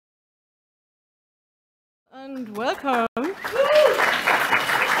And welcome.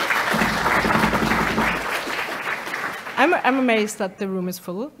 I'm amazed that the room is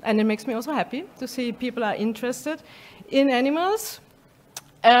full, and it makes me also happy to see people are interested in animals.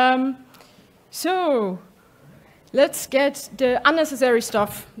 So let's get the unnecessary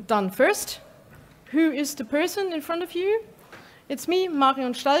stuff done first. Who is the person in front of you? It's me,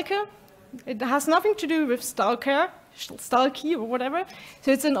 Marion Stalke. It has nothing to do with Stalke or whatever.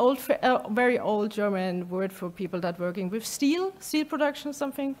 So it's an old, very old German word for people that working with steel production,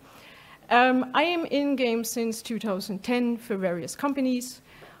 something. I am in games since 2010 for various companies.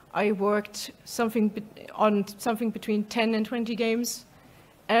 I worked on something between 10 and 20 games.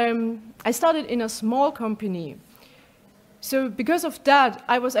 I started in a small company. So because of that,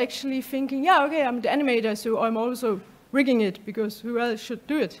 I was actually thinking, yeah, okay, I'm the animator, so I'm also rigging it, because who else should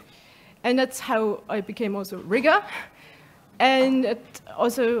do it? And that's how I became also rigger. And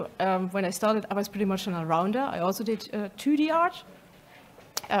also, when I started, I was pretty much an all-rounder. I also did 2D art.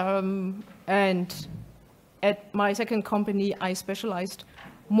 And at my second company, I specialized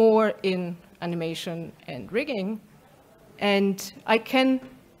more in animation and rigging. And I can,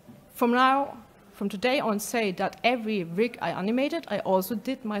 from today on, say that every rig I animated, I also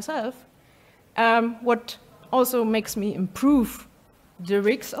did myself. What also makes me improve the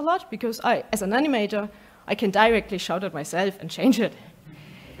rigs a lot, because as an animator, I can directly shout at myself and change it.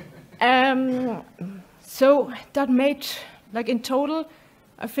 So that made, like in total,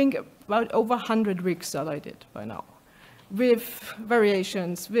 I think about over 100 rigs that I did by now, with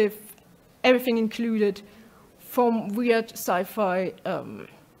variations, with everything included, from weird sci-fi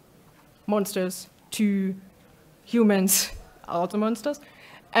monsters to humans, auto monsters,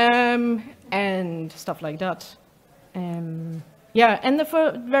 and stuff like that. Yeah, and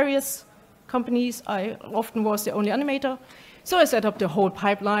for various companies, I often was the only animator, so I set up the whole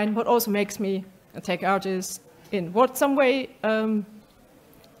pipeline, what also makes me a tech artist in some way.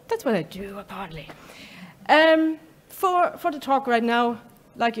 That's what I do, apparently. For the talk right now,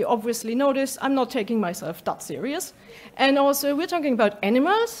 like you obviously noticed, I'm not taking myself that serious. And also, we're talking about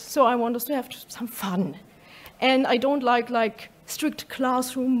animals, so I want us to have some fun. And I don't like strict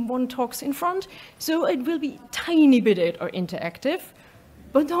classroom, one talks in front, so it will be tiny bit interactive.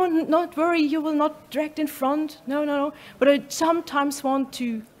 But not worry, you will not dragged in front, no. But I sometimes want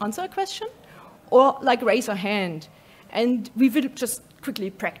to answer a question, or like raise a hand. And we will just quickly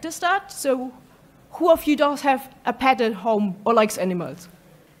practice that. So who of you does have a pet at home or likes animals?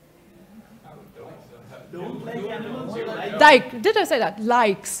 Don't like animals? Did I say that?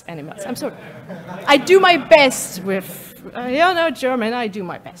 Likes animals. I'm sorry. I do my best with, German, I do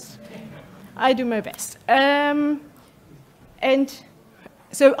my best. And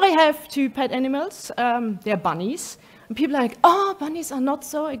so I have 2 pet animals. They're bunnies. And people are like, oh, bunnies are not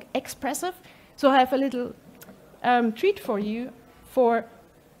so expressive. So I have a little treat for you for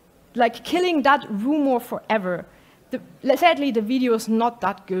like killing that rumor forever. Sadly, the video is not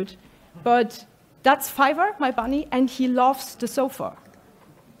that good, but that's Fiverr, my bunny, and he loves the sofa.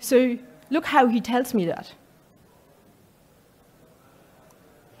 So look how he tells me that.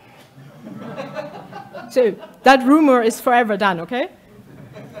 So that rumor is forever done, okay?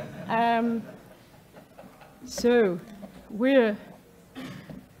 So we're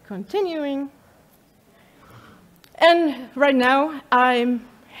continuing. And right now, I'm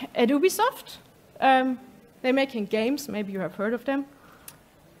at Ubisoft. They're making games, maybe you have heard of them.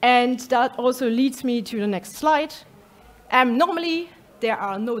 And that also leads me to the next slide. Normally, there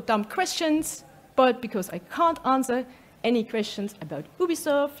are no dumb questions, but because I can't answer any questions about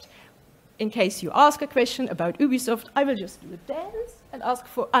Ubisoft, in case you ask a question about Ubisoft, I will just do a dance and ask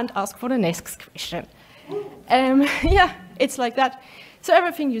for the next question. Yeah, it's like that. So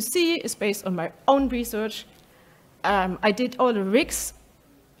everything you see is based on my own research. I did all the rigs,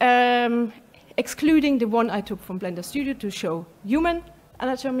 excluding the one I took from Blender Studio to show human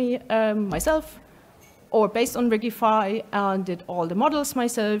anatomy myself, or based on Rigify, and did all the models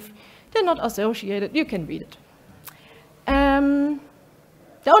myself. They're not associated, you can read it.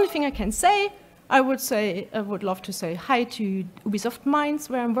 The only thing I can say, I would love to say hi to Ubisoft Minds,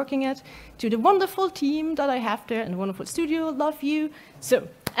 where I'm working at, to the wonderful team that I have there, and the wonderful studio, love you. So,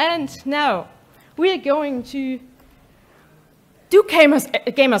 and now, we are going to do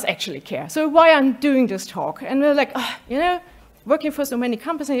gamers actually care? So why I'm doing this talk? And we're like, working for so many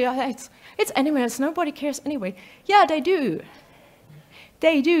companies, it's animals, nobody cares anyway. Yeah, they do.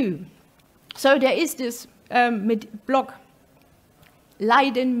 They do. So there is this blog,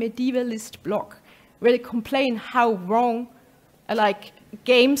 Leiden Medievalist blog, where they complain how wrong,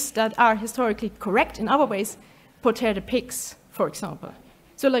 games that are historically correct in other ways portray the pigs, for example.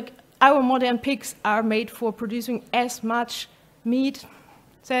 So our modern pigs are made for producing as much meat,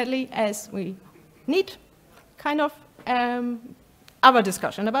 sadly, as we need, kind of. Other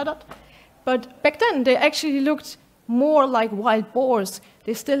discussion about that. But back then, they actually looked more like wild boars.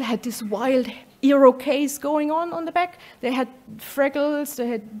 They still had this wild irokese going on the back. They had freckles, they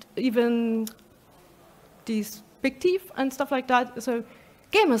had even these big teeth and stuff like that. So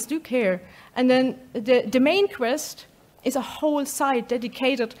gamers do care. And then the main quest is a whole site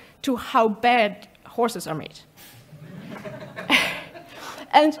dedicated to how bad horses are made.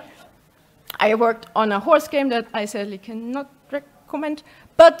 And I worked on a horse game that I sadly cannot recommend,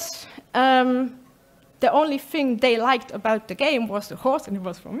 but the only thing they liked about the game was the horse, and it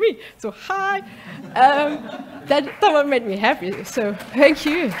was from me, so hi. That one made me happy, so thank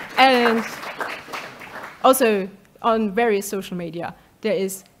you. And also on various social media, there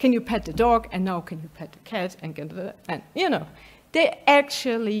is, can you pet the dog, and now can you pet the cat, and you know, they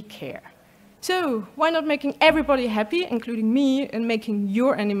actually care. So why not making everybody happy, including me, and making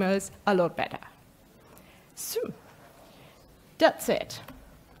your animals a lot better? So that's it.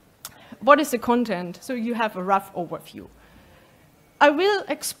 What is the content? So you have a rough overview. I will,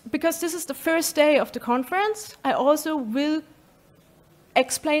 because this is the first day of the conference, I also will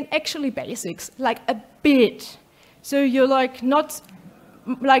explain actually basics, like a bit. So you're like not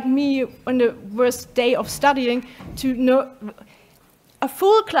like me on the worst day of studying to know. A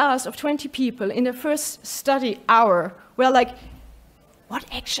full class of 20 people in the first study hour were like, what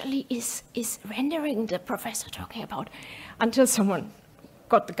actually is rendering the professor talking about? Until someone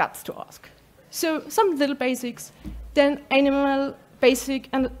got the guts to ask. So some little basics, then animal basic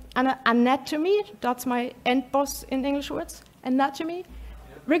and anatomy, that's my end boss in English words, anatomy,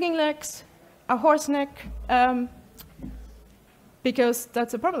 rigging legs, a horse neck, because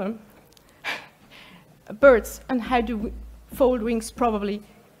that's a problem. Birds and how do we fold wings probably,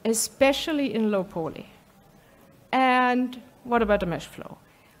 especially in low poly. And what about the mesh flow?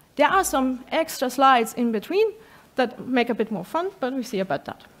 There are some extra slides in between that make a bit more fun, but we'll see about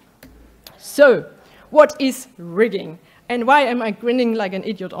that. So, what is rigging? And why am I grinning like an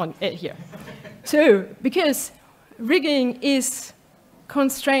idiot on here? So, because rigging is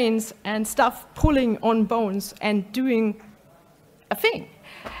constraints and stuff pulling on bones and doing a thing.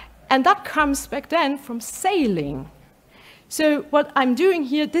 And that comes back then from sailing. So what I'm doing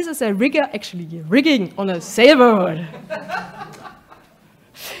here, this is a rigger actually rigging on a sailboat.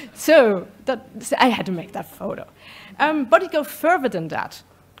 So I had to make that photo. But it goes further than that.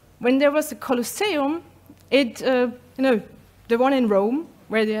 When there was the Colosseum, you know, the one in Rome,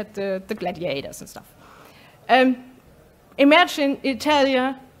 where they had the gladiators and stuff. Imagine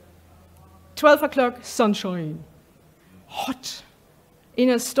Italia, 12 o'clock, sunshine, hot,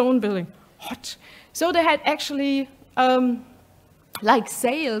 in a stone building, hot. So they had actually like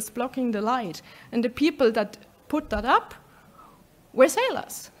sails blocking the light, and the people that put that up were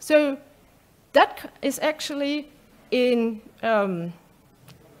sailors. So that is actually in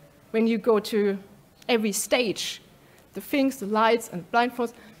when you go to every stage, the things, the lights and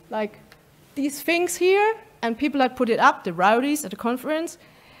blindfolds, like these things here, and people that put it up, the rowdies at the conference,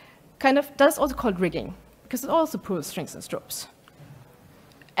 kind of, that's also called rigging, because it also pulls strings and strokes.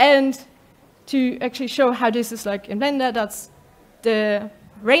 And to actually show how this is like in Blender, that's the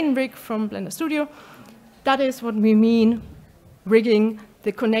rain rig from Blender Studio. That is what we mean rigging,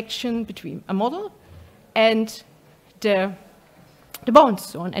 the connection between a model and the bones,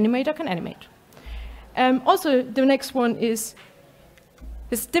 so an animator can animate. Also, the next one is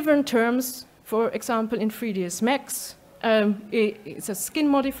different terms. For example, in 3ds Max, it's a skin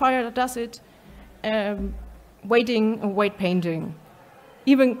modifier that does it, weighting and weight painting.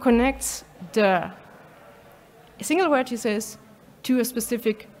 Even connects the single vertices to a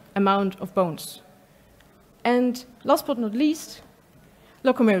specific amount of bones. And last but not least,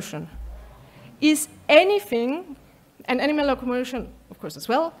 locomotion. Is anything, and animal locomotion, of course, as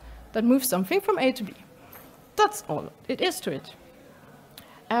well, that moves something from A to B. That's all it is to it.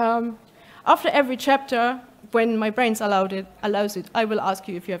 After every chapter, when my brains allows it, I will ask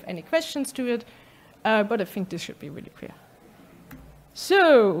you if you have any questions to it, but I think this should be really clear.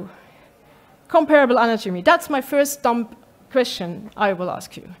 So, comparable anatomy. That's my first dumb question I will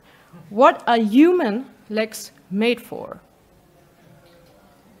ask you. What are human legs made for?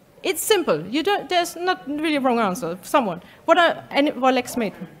 It's simple. There's not really a wrong answer. Someone. What are legs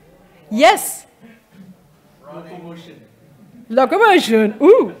made for? Yes. Locomotion. Locomotion.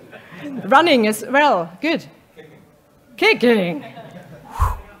 Ooh. Running as well. Good. Kicking.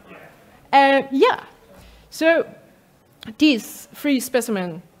 Yeah. So these 3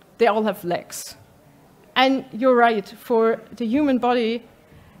 specimens, they all have legs. And you're right, for the human body,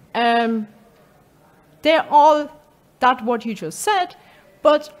 they're all that what you just said,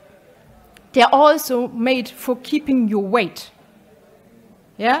 but they're also made for keeping your weight.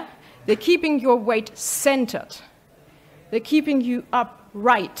 Yeah? They're keeping your weight centered. They're keeping you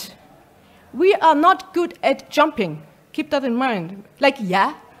upright. We are not good at jumping. Keep that in mind. Like,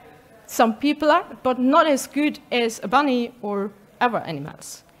 yeah, some people are, but not as good as a bunny or other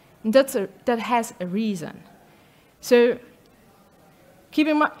animals. And that has a reason. So keep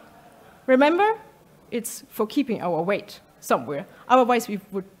in mind, remember, it's for keeping our weight somewhere. Otherwise, we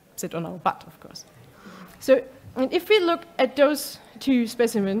would sit on our butt, of course. So and if we look at those two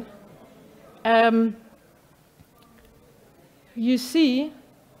specimens, you see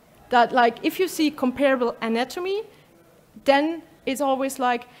that, like, if you see comparable anatomy, then it's always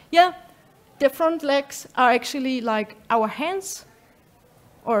like, yeah, the front legs are actually like our hands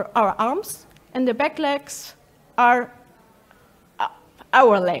or our arms, and the back legs are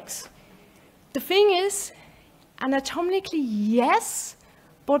our legs. The thing is, anatomically, yes,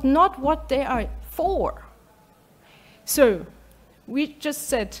 but not what they are for. So, we just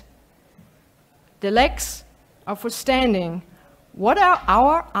said the legs are for standing. What are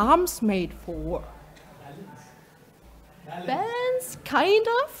our arms made for? Balance, kind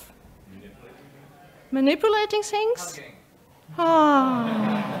of. Manipulating things?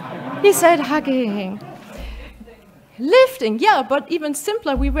 Ah, he said hugging. Lifting, yeah, but even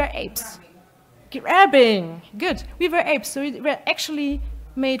simpler, we were apes. Grabbing, good. We were apes, so we were actually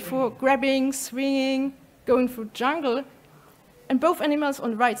made for grabbing, swinging, going through jungle. And both animals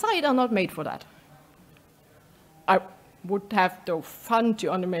on the right side are not made for that. I would have the fun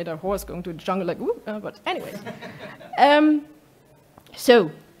to animate a horse going to the jungle like, ooh, but anyways.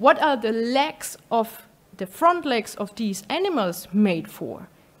 So, what are the legs of the front legs of these animals made for?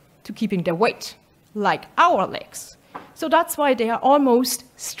 To keeping their weight, like our legs. So that's why they are almost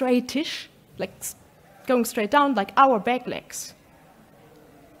straightish, like going straight down, like our back legs.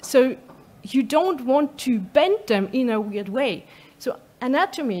 So you don't want to bend them in a weird way. So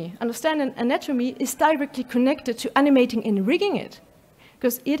anatomy, understanding anatomy is directly connected to animating and rigging it.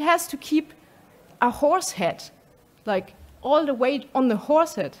 Because it has to keep a horse head, like all the weight on the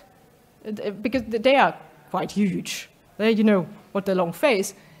horse head. Because they are quite huge. You know, what the long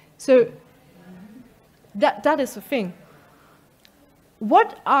face. So that is the thing.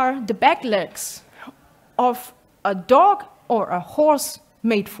 What are the back legs of a dog or a horse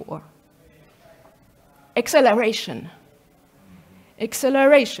made for? Acceleration.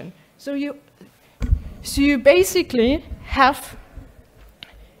 Acceleration. So you basically have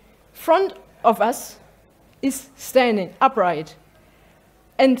front of us is standing upright,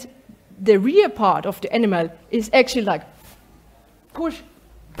 and the rear part of the animal is actually like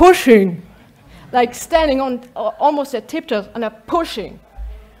pushing, like standing on almost at tiptoes and are pushing.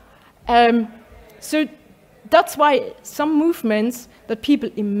 So that's why some movements that people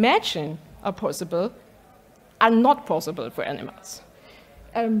imagine are possible are not possible for animals.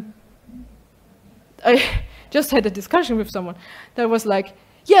 I just had a discussion with someone that was like,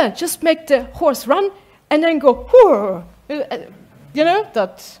 yeah, just make the horse run and then go, whoa. You know,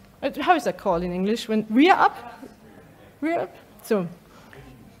 that, how is that called in English? When rear up? Rear up? So,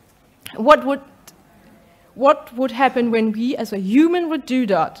 what would happen when we as a human would do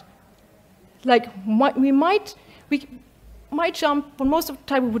that? Like, we might jump, but most of the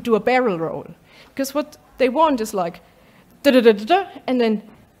time we would do a barrel roll. Because what they want is like, da-da-da-da-da, and then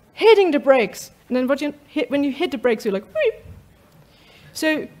hitting the brakes. And then when you hit the brakes, you're like, whee!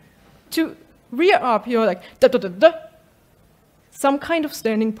 So to rear up, you're like, da-da-da-da, some kind of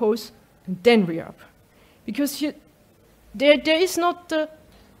standing pose, and then rear up. Because there is not the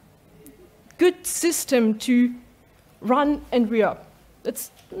good system to run and rear up.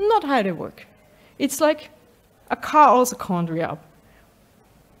 That's not how they work. It's like a car also can't rear up.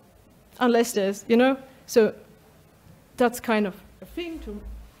 Unless there's, you know, so that's kind of a thing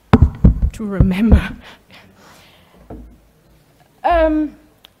to remember.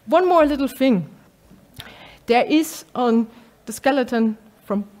 One more little thing. There is on the skeleton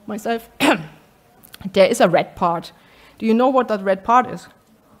from myself, there is a red part. Do you know what that red part is?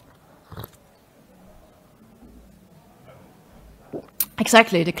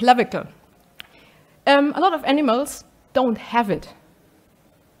 Exactly, the clavicle. A lot of animals don't have it.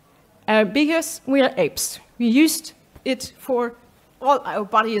 Because we are apes. We used it for all our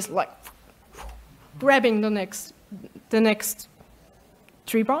body is like grabbing the next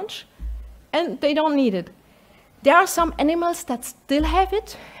tree branch, and they don't need it. There are some animals that still have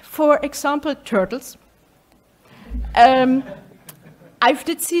it. For example, turtles. I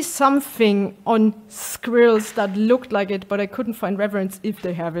did see something on squirrels that looked like it, but I couldn't find reference if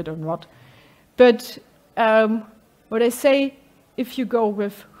they have it or not. But what I say, if you go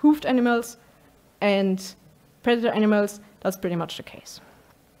with hoofed animals and predator animals, that's pretty much the case.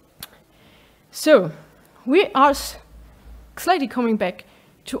 So we are slightly coming back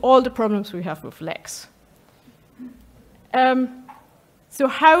to all the problems we have with legs. So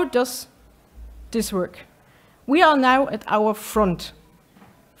how does this work? We are now at our front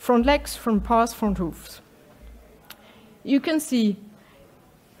legs, front paws, front hoofs. You can see,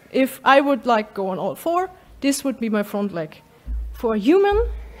 if I would like go on all four, this would be my front leg. For a human,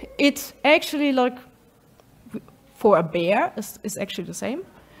 it's actually like, for a bear, it's actually the same.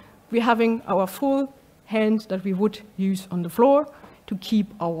 We're having our full hand that we would use on the floor to keep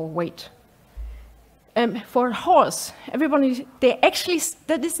our weight. For a horse, everybody,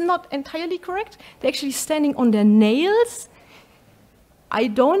 that is not entirely correct. They're actually standing on their nails. I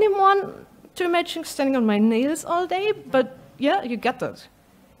don't even want to imagine standing on my nails all day, but yeah, you get that.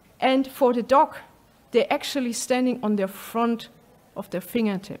 And for the dog, they're actually standing on their front of their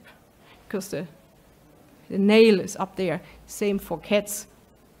fingertip, because the nail is up there. Same for cats,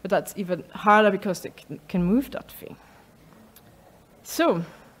 but that's even harder because they can move that thing. So,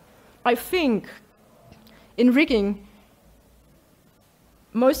 I think in rigging,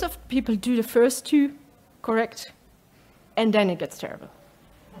 most of people do the first two correct, and then it gets terrible.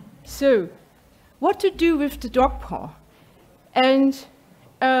 So, what to do with the dog paw? And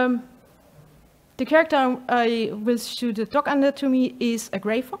the character I will show the dog anatomy is a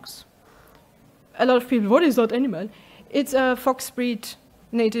gray fox. A lot of people, what is that animal? It's a fox breed,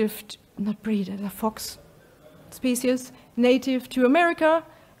 native, not breed, a fox species, native to America.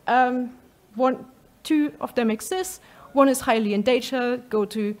 Two of them exist. One is highly endangered. Go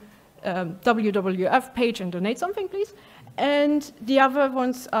to WWF page and donate something, please. And the other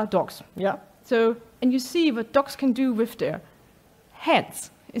ones are dogs. Yeah. So, and you see what dogs can do with their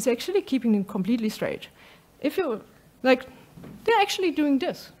hands. It's actually keeping them completely straight. If you like, they're actually doing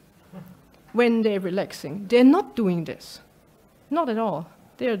this when they're relaxing. They're not doing this, not at all.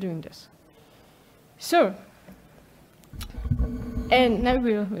 They are doing this. So, and now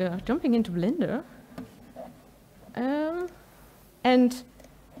we are jumping into Blender. And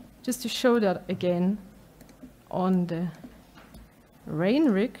just to show that again on the rain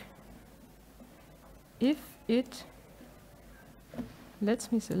rig, if it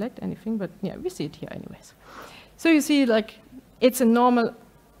lets me select anything, but yeah, we see it here anyways. So you see, like, it's a normal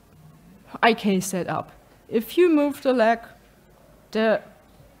IK setup. If you move the leg,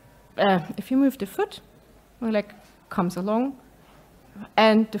 if you move the foot, the leg comes along,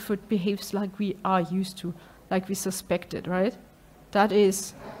 and the foot behaves like we are used to, like we suspected, right? That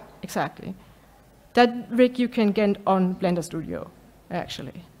is, exactly. That rig you can get on Blender Studio,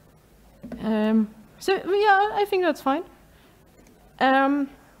 actually. So yeah, I think that's fine.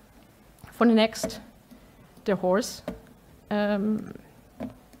 For the next, the horse.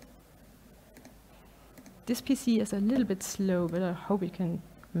 This PC is a little bit slow, but I hope we can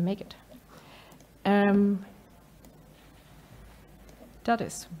make it. That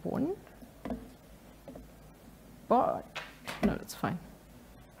is one. But no, that's fine.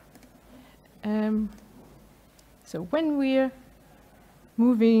 So when we're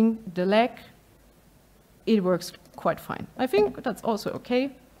moving the leg, it works quite fine. I think that's also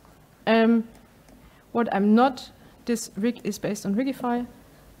okay. What I'm not, this rig is based on Rigify,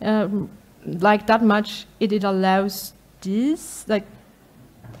 like that much, it allows this, like,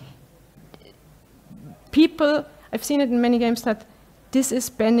 people, I've seen it in many games that this is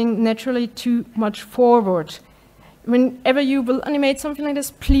bending naturally too much forward. Whenever you will animate something like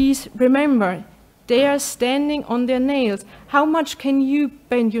this, please remember, they are standing on their nails. How much can you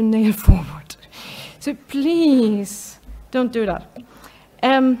bend your nail forward? So please, don't do that.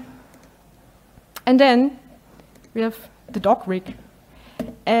 And then we have the dog rig.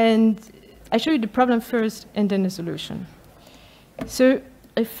 And I show you the problem first and then the solution. So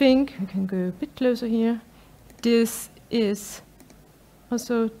I think I can go a bit closer here. This is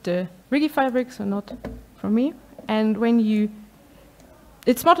also the Rigify rig, so not from me. And when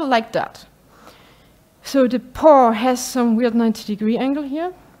it's modeled like that. So the paw has some weird 90-degree angle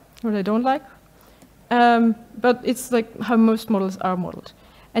here, what I don't like. But it's like how most models are modeled.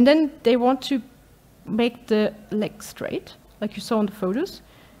 And then they want to make the leg straight, like you saw in the photos.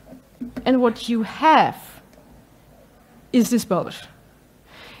 And what you have is this bulge.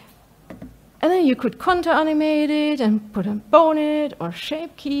 And then you could contour animate it and put a bonnet or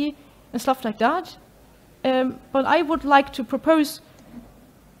shape key and stuff like that. But I would like to propose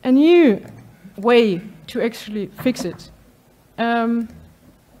a new way to actually fix it.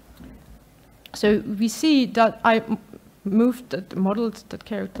 So we see that I moved the modeled that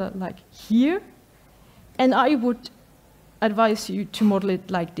character like here, and I would advise you to model it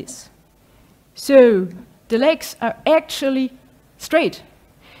like this. So the legs are actually straight,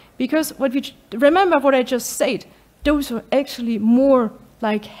 because remember what I just said, those are actually more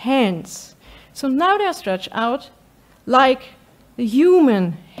like hands. So now they're stretched out like the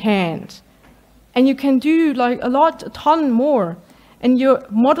human hand. And you can do like a ton more. And your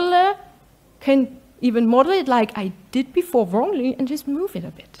modeler can even model it like I did before wrongly and just move it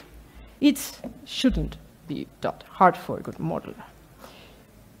a bit. It shouldn't be that hard for a good modeler.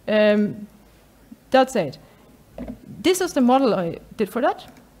 That's it. This is the model I did for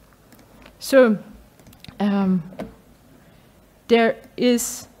that. So there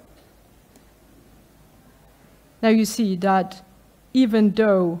is, now you see that even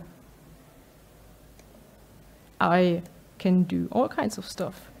though I can do all kinds of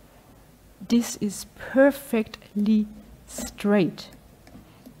stuff, this is perfectly straight.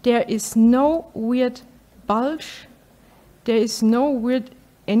 There is no weird bulge. There is no weird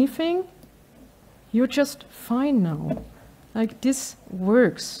anything. You're just fine now. Like, this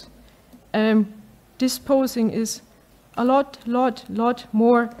works. This posing is a lot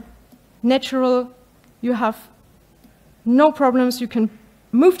more natural. You have no problems. You can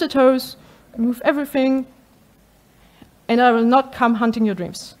move the toes, move everything, and I will not come hunting your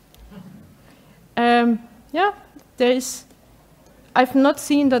dreams. Yeah, I've not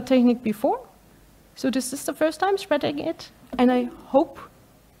seen that technique before, so this is the first time spreading it, and I hope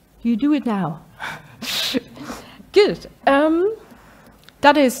you do it now. Good.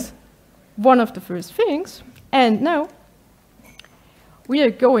 That is one of the first things, and now we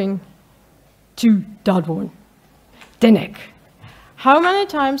are going to that one, the neck. How many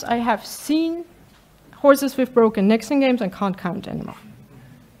times I have seen horses with broken necks in games and can't count anymore.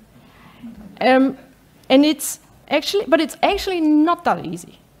 And it's actually not that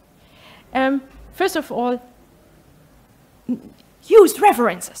easy. First of all, use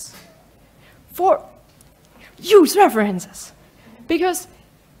references. Use references. Because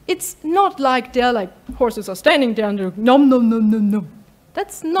it's not like they're like horses are standing there and they're nom nom nom nom nom.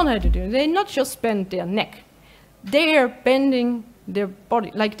 That's not how to do it. They not just bend their neck. They are bending their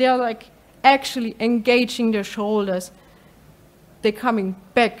body. Like they're like actually engaging their shoulders. They're coming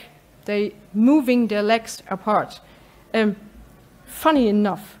back. They're moving their legs apart. Funny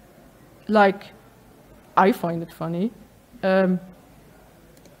enough, like I find it funny,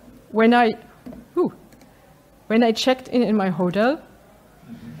 when I checked in my hotel,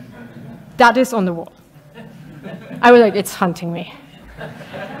 that is on the wall. I was like, it's hunting me.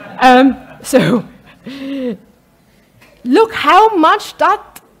 So look how much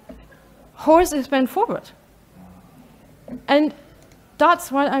that horse is bent forward. And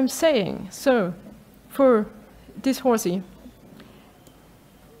that's what I'm saying. So for this horsey,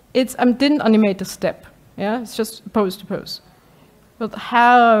 I didn't animate the step. Yeah, it's just pose to pose. But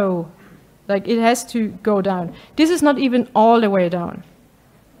how? Like it has to go down. This is not even all the way down.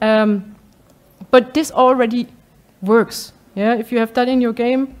 But this already works. Yeah, if you have that in your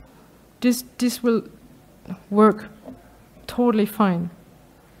game, this will work totally fine.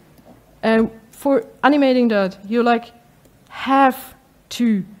 For animating that, you like have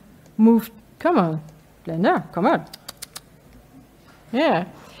to move. Come on, Blender, come on. Yeah,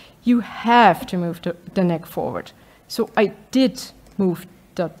 you have to move the neck forward. So I did move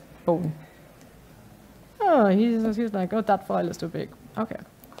that bone. Oh, he's like, oh, that file is too big. Okay.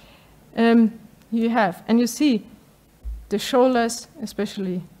 You have, and you see the shoulders,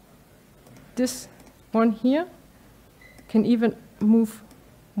 especially this one here, can even move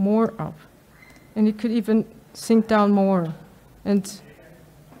more up. And it could even sink down more. And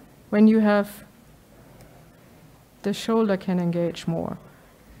when you have, the shoulder can engage more.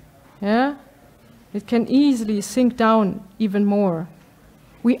 Yeah? It can easily sink down even more.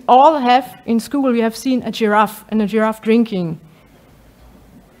 We all have, in school, we have seen a giraffe and a giraffe drinking.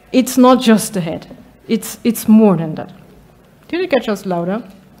 It's not just the head. It's more than that. Did it get just louder?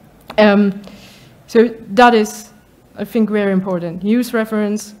 So that is, I think, very important. Use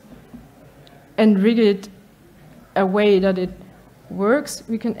reference and rig it a way that it works.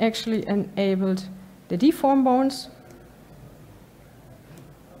 We can actually enable the deform bones.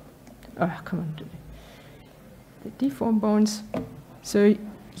 Oh, come on, do it. The deform bones. So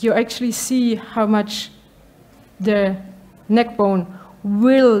you actually see how much the neck bone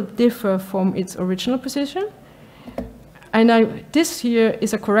will differ from its original position. And this here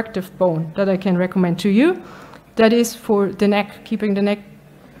is a corrective bone that I can recommend to you. That is for the neck, keeping the neck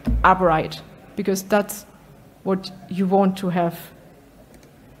upright, because that's what you want to have,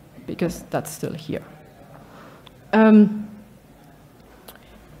 because that's still here.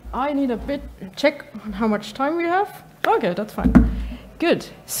 I need a bit check on how much time we have. Okay, that's fine. Good.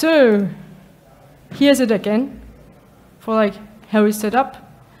 So here's it again for like how it's set up,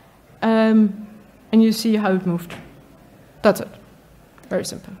 and you see how it moved. That's it. Very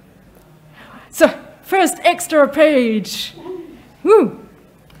simple. So first extra page. Woo!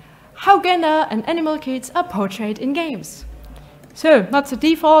 How gender and animal kids are portrayed in games. So that's the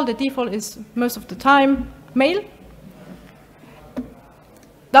default. The default is most of the time male.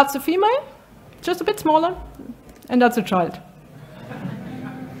 That's a female, just a bit smaller, and that's a child.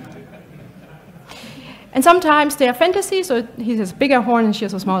 And sometimes they are fantasy, so he has a bigger horn and she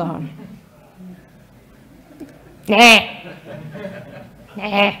has a smaller horn. Nah.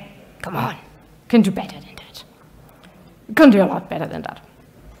 Nah. Come on. Can do better than that. Can do a lot better than that.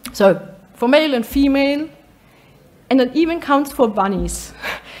 So, for male and female, and it even counts for bunnies,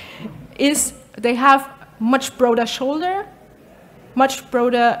 is they have much broader shoulder, much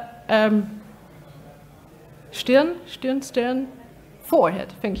broader Stirn,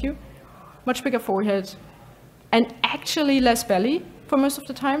 forehead, thank you. Much bigger forehead, and actually less belly for most of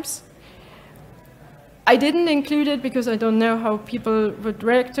the times. I didn't include it because I don't know how people would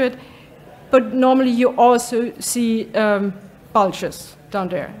react to it, but normally you also see bulges down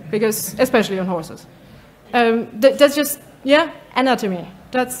there, because especially on horses. That's just, yeah, anatomy.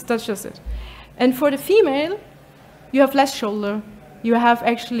 That's just it. And for the female, you have less shoulder. You have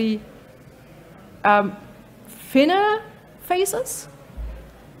actually thinner faces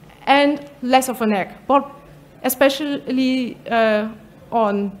and less of a neck, but especially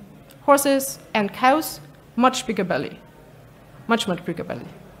on horses and cows, much bigger belly, much bigger belly.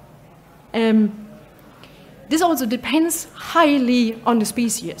 This also depends highly on the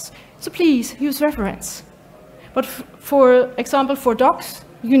species, so please use reference. But for example, for dogs,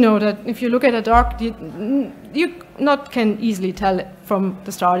 you know that if you look at a dog, you not can easily tell from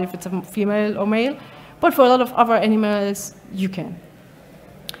the start if it's a female or male, but for a lot of other animals, you can.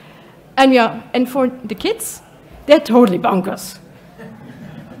 And yeah, and for the kids, they're totally bonkers.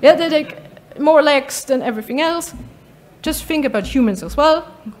 Yeah, they take more legs than everything else. Just think about humans as well.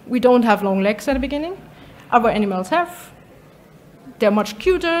 We don't have long legs at the beginning. Other animals have. They're much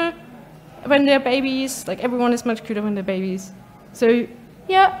cuter when they're babies. Like everyone is much cuter when they're babies. So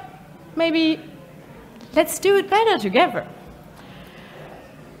yeah, maybe let's do it better together.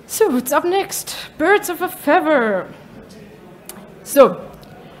 So what's up next? Birds of a feather. So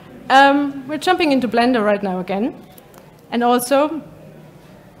we're jumping into Blender right now again. And also,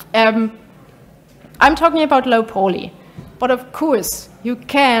 I'm talking about low poly. But of course, you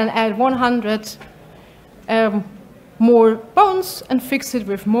can add 100 more bones and fix it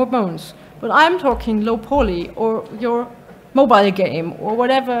with more bones. But I'm talking low poly, or your mobile game, or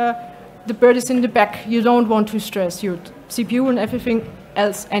whatever the bird is in the back. You don't want to stress your CPU and everything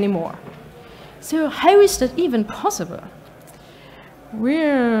else anymore. So how is that even possible?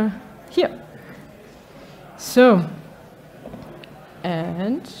 We're here. So,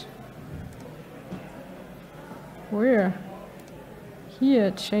 and we're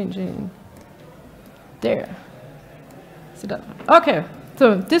here changing there. So that, okay,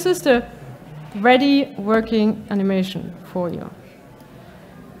 so this is the ready working animation for you.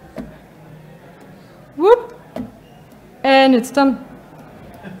 Whoop! And it's done.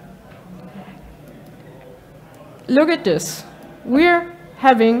 Look at this. We're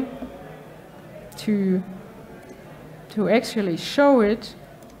having to actually show it.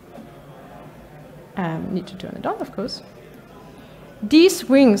 Need to turn it on, of course. These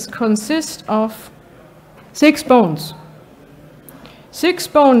wings consist of 6 bones. 6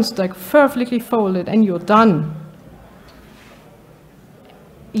 bones like perfectly folded, and you're done.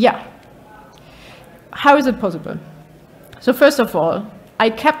 Yeah. How is it possible? So first of all,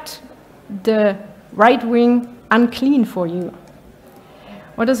 I kept the right wing unclean for you.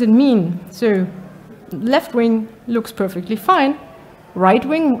 What does it mean? So left wing looks perfectly fine, right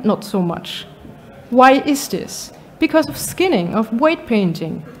wing not so much. Why is this? Because of skinning, of weight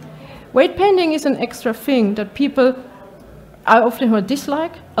painting. Weight painting is an extra thing that people I often heard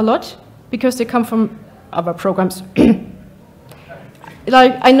dislike a lot because they come from other programs.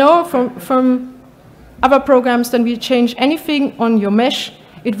 Like I know from other programs that we change anything on your mesh,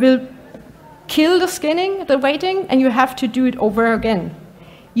 it will kill the skinning, the weighting, and you have to do it over again.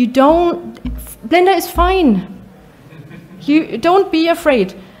 You don't, Blender is fine. You don't be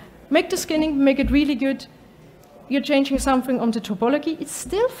afraid. Make the skinning, make it really good. You're changing something on the topology, it's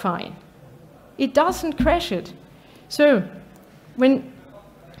still fine. It doesn't crash it. So when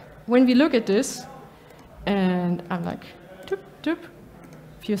we look at this, And I'm like, doop, doop.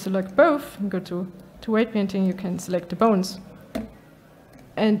 If you select both and go to weight painting, you can select the bones.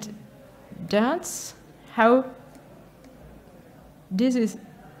 And that's how this is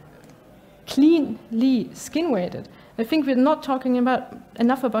cleanly skin weighted. I think we're not talking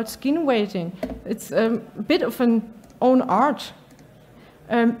enough about skin weighting. It's a bit of an own art.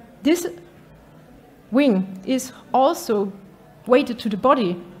 This wing is also weighted to the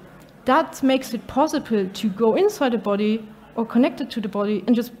body. That makes it possible to go inside the body or connect it to the body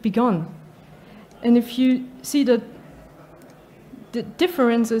and just be gone. And if you see that the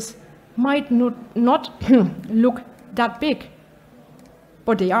differences might not look that big,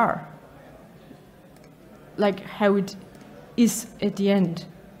 but they are. Like how it is at the end.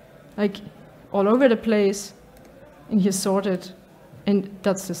 Like all over the place, and here sorted, and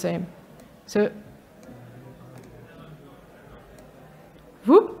that's the same. So,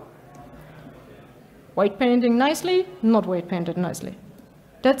 whoop. White painting nicely, not white painted nicely.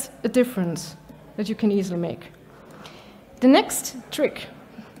 That's a difference that you can easily make. The next trick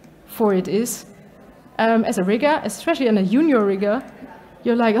for it is, as a rigger, especially in a junior rigger,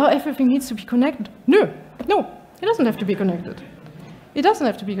 you're like, oh, everything needs to be connected. No, it doesn't have to be connected. It doesn't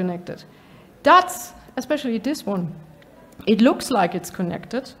have to be connected. That's, especially this one, it looks like it's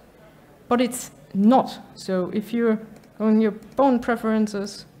connected, but it's not. So if you're on your bone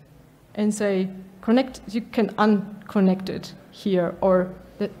preferences and say, connect, you can unconnect it here, or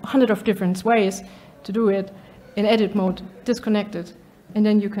the 100 of different ways to do it in edit mode, disconnect it, and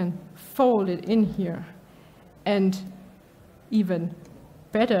then you can fold it in here. And even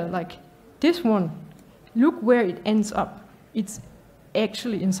better, like this one, look where it ends up. It's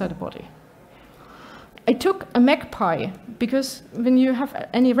actually inside the body. I took a magpie, because when you have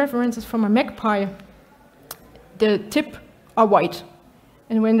any references from a magpie, the tip are white.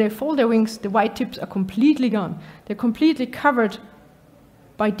 And when they fold their wings, the white tips are completely gone. They're completely covered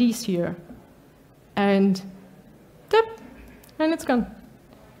by these here. And tip, and it's gone.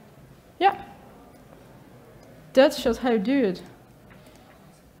 Yeah. That's just how you do it.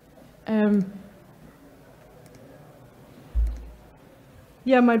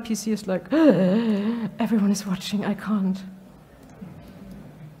 Yeah, my PC is like, everyone is watching, I can't.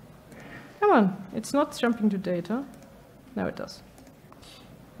 Come on, it's not jumping to data. Now it does.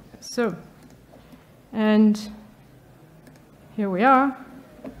 So, and here we are,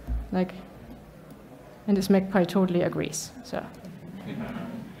 like, and this magpie totally agrees, so,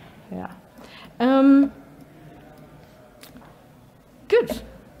 yeah. Good,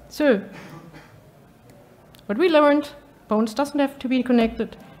 so, what we learned, bones doesn't have to be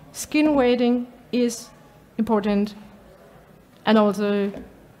connected, skin weighting is important, and also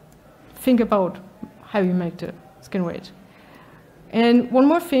think about how you make the skin weight. And one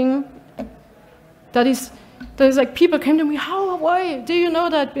more thing, that is like people came to me, why do you know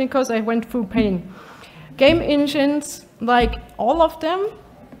that? Because I went through pain. Game engines, like all of them,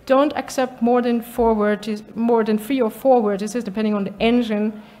 don't accept more than 3 or 4 vertices, depending on the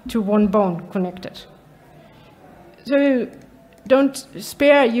engine, to one bone connected. So don't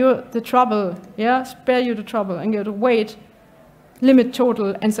spare you the trouble, yeah? Spare you the trouble and get a weight, limit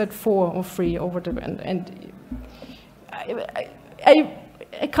total, and set 4 or 3 over the end. And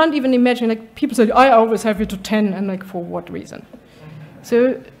I can't even imagine, like people say, I always have it to 10, and like for what reason?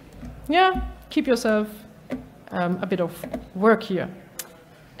 So yeah, keep yourself a bit of work here.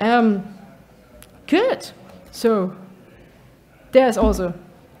 Good. So there's also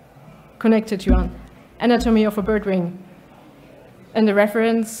connected to an anatomy of a bird wing. And the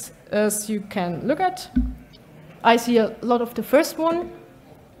reference, as you can look at, I see a lot of the first one.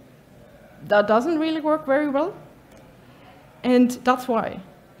 That doesn't really work very well. And that's why.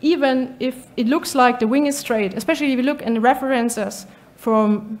 Even if it looks like the wing is straight, especially if you look in the references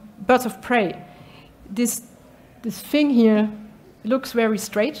from birds of prey, this thing here looks very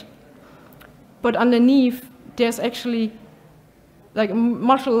straight, but underneath there's actually like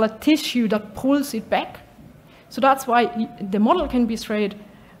muscular tissue that pulls it back. So that's why the model can be straight,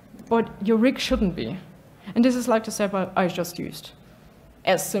 but your rig shouldn't be. And this is like the setup I just used,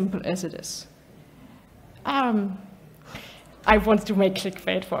 as simple as it is. I want to make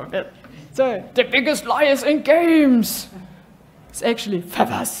clickbait for a bit. So, the biggest liars in games! It's actually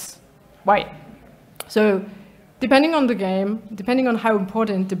feathers. Why? So, depending on the game, depending on how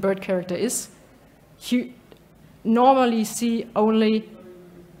important the bird character is, you normally see only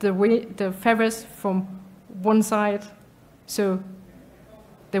the feathers from one side. So,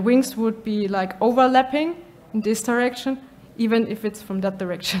 the wings would be like overlapping in this direction, even if it's from that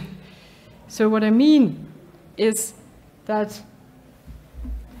direction. So what I mean is that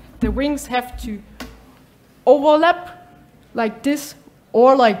the wings have to overlap like this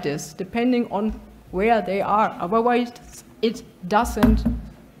or like this, depending on where they are. Otherwise, it doesn't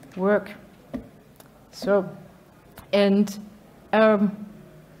work. So, and there's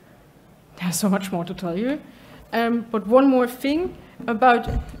so much more to tell you. But one more thing about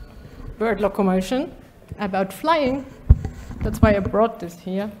bird locomotion, about flying, that's why I brought this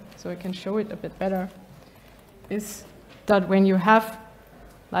here, so I can show it a bit better, is that when you have,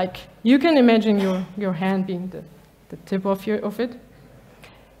 like, you can imagine your hand being the tip of it.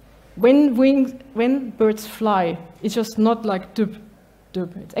 When birds fly, it's just not like dup,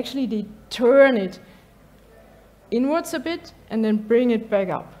 dup. It's actually they turn it inwards a bit and then bring it back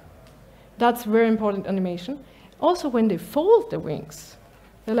up. That's very important animation. Also, when they fold the wings,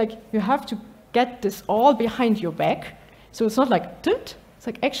 they're like, you have to get this all behind your back. So it's not like, dup, it's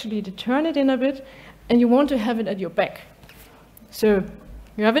like actually to turn it in a bit, and you want to have it at your back. So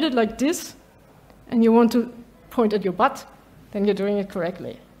you have it like this, and you want to point at your butt, then you're doing it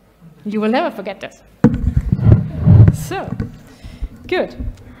correctly. You will never forget this. So, good.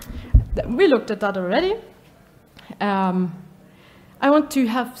 We looked at that already. I want to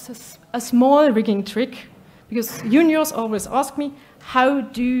have a small rigging trick, because juniors always ask me, how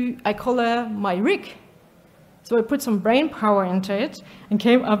do I color my rig? So I put some brain power into it and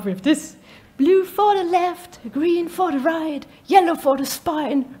came up with this. Blue for the left, green for the right, yellow for the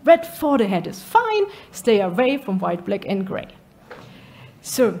spine, red for the head is fine. Stay away from white, black, and gray.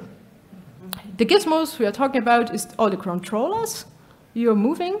 So the gizmos we are talking about is all the controllers you're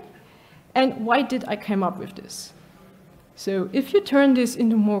moving. And why did I come up with this? So if you turn this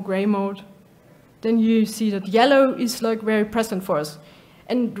into more gray mode, then you see that yellow is like very present for us.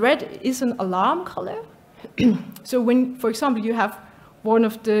 And red is an alarm color. So when, for example, you have one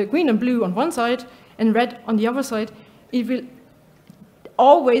of the green and blue on one side and red on the other side, it will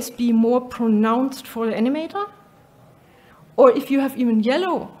always be more pronounced for the animator. Or if you have even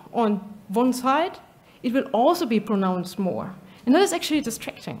yellow on one side, it will also be pronounced more. And that is actually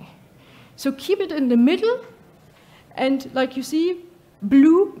distracting. So keep it in the middle, and like you see,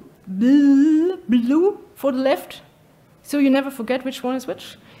 blue, blue, blue for the left, so you never forget which one is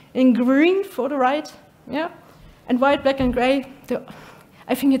which, and green for the right, yeah, and white, black, and gray.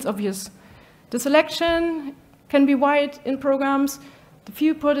 I think it's obvious. The selection can be white in programs. The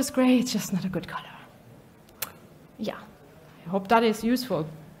viewport is gray. It's just not a good color. Yeah, I hope that is useful.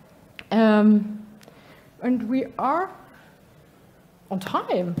 And we are on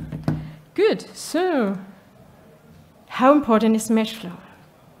time. Good. So, how important is mesh flow?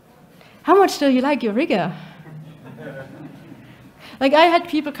 How much do you like your rigger? Like, I had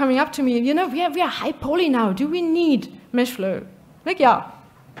people coming up to me, you know, we are high poly now. Do we need mesh flow? Like, yeah.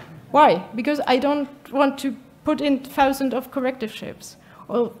 Why? Because I don't want to put in thousands of corrective shapes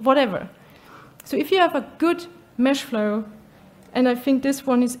or whatever. So if you have a good mesh flow, and I think this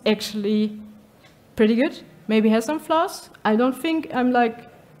one is actually pretty good, maybe has some flaws. I don't think I'm like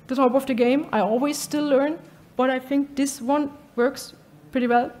the top of the game. I always still learn, but I think this one works pretty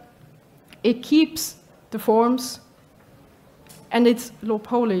well. It keeps the forms, and it's low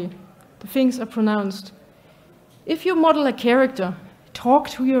poly. The things are pronounced. If you model a character, talk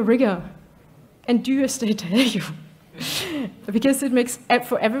to your rigger and do as they tell you. Because it makes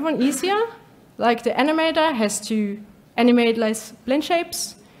for everyone easier. Like the animator has to animate less blend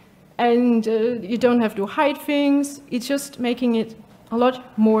shapes, and you don't have to hide things. It's just making it a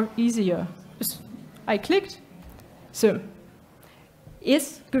lot more easier. I clicked. So,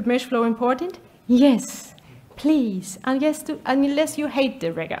 is good mesh flow important? Yes, please. And yes, unless you hate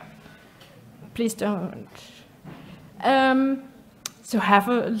the rigger. Please don't. So have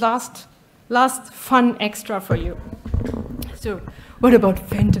a last fun extra for you. So what about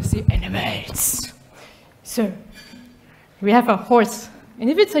fantasy animals? So we have a horse, and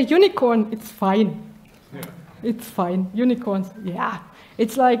if it's a unicorn, it's fine. Yeah. It's fine. Unicorns, yeah.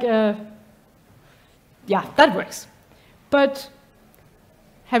 It's like, yeah, that works. But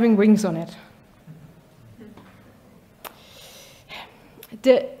having wings on it.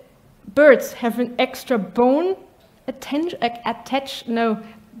 The birds have an extra bone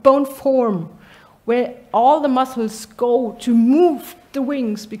bone form, where all the muscles go to move the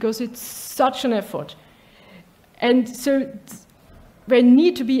wings because it's such an effort. And so they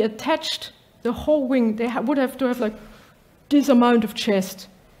need to be attached, the whole wing. They would have to have like this amount of chest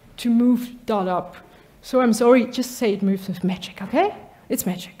to move that up. So I'm sorry, just say it moves with magic, okay? It's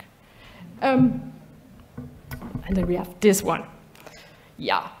magic. And then we have this one.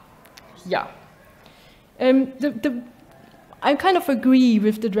 Yeah, yeah. I kind of agree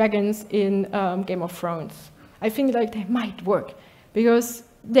with the dragons in Game of Thrones. I think like they might work because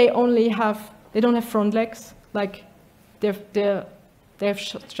they only have They don't have front legs. Like they have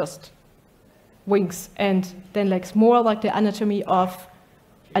just wings and then legs, more like the anatomy of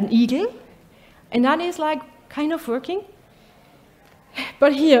an eagle. And that is like kind of working.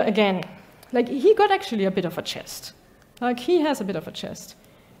 But here again, like he got actually a bit of a chest. Like he has a bit of a chest.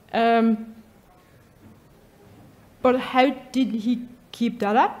 But how did he keep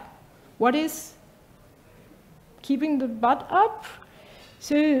that up? What is keeping the butt up?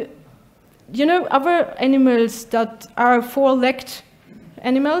 So, you know, other animals that are four-legged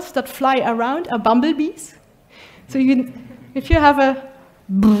animals that fly around are bumblebees. So if you have a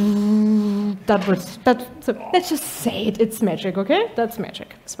so let's just say it, it's magic, okay? That's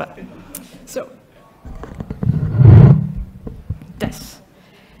magic. So this.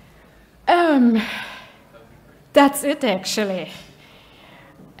 That's it actually.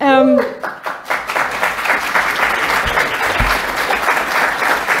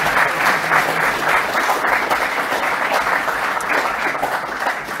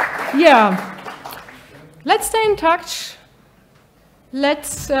 Yeah, let's stay in touch.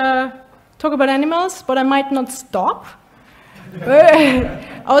 Let's talk about animals, but I might not stop.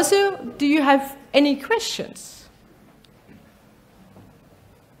 Also, do you have any questions?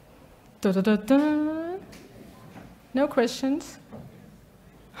 Da, da, da, da. No questions?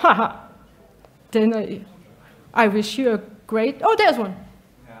 Haha. Then I wish you a great... Oh, there's one.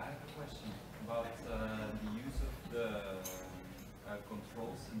 Yeah, I have a question about the use of the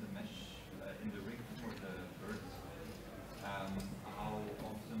controls in the mesh, in the rig for the birds. How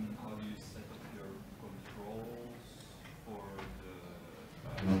do you set up your controls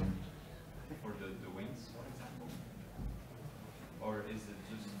for the wings, for example? Or is it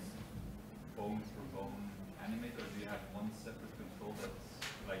just bone for bone animate, or do you have one separate control that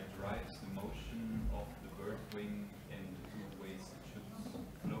like drives the motion of the bird wing in the two ways it should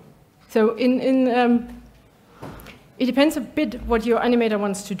flow? So it depends a bit what your animator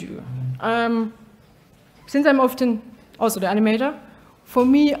wants to do. Since I'm often also the animator, for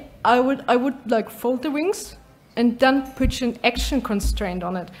me, I would like fold the wings and then put an action constraint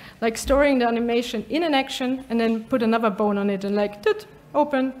on it, like storing the animation in an action and then put another bone on it and like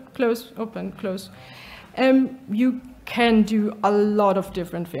open, close, open, close. You can do a lot of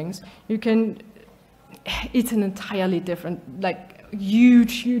different things. You can, it's an entirely different, like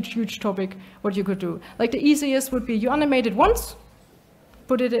huge topic what you could do. Like the easiest would be you animate it once,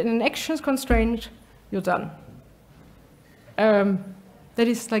 put it in an actions constraint, you're done. That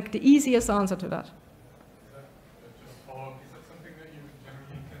is like the easiest answer to that. Just follow up, is that something that you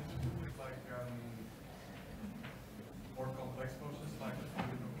generally tend to do with like more complex motions like the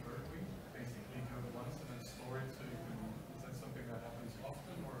folding of bird wing? Basically do it once and then store it so you can, is that something that happens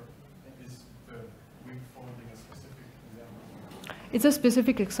often, or is the wing folding a specific example? It's a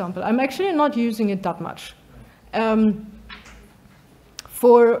specific example. I'm actually not using it that much.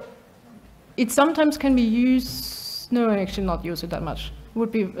 It sometimes can be used, no, I actually not use it that much. It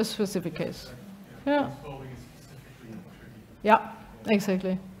would be a specific case. Yeah. Folding is specifically tricky. Yeah,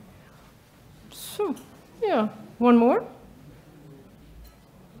 exactly. So, yeah, one more.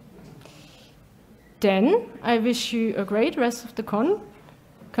 Then I wish you a great rest of the con.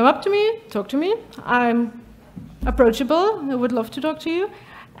 Come up to me, talk to me. I'm approachable. I would love to talk to you.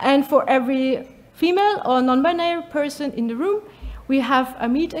 And for every female or non-binary person in the room, we have a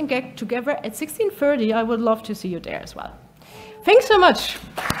meet and get together at 16:30. I would love to see you there as well. Thanks so much.